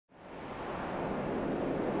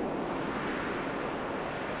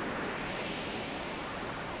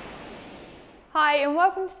Hi and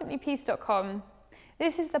welcome to simplypeace.com.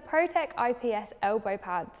 This is the Protec IPS Elbow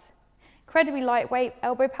Pads. Incredibly lightweight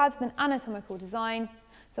elbow pads with an anatomical design,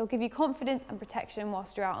 so it'll give you confidence and protection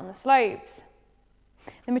whilst you're out on the slopes.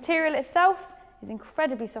 The material itself is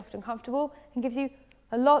incredibly soft and comfortable and gives you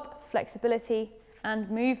a lot of flexibility and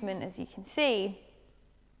movement, as you can see.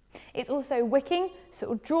 It's also wicking, so it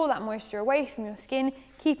will draw that moisture away from your skin,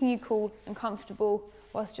 keeping you cool and comfortable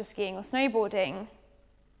whilst you're skiing or snowboarding.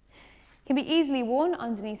 It can be easily worn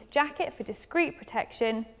underneath a jacket for discreet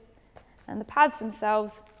protection, and the pads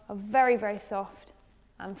themselves are very, very soft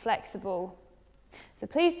and flexible. So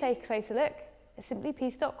please take a closer look at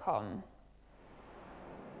simplypeace.com.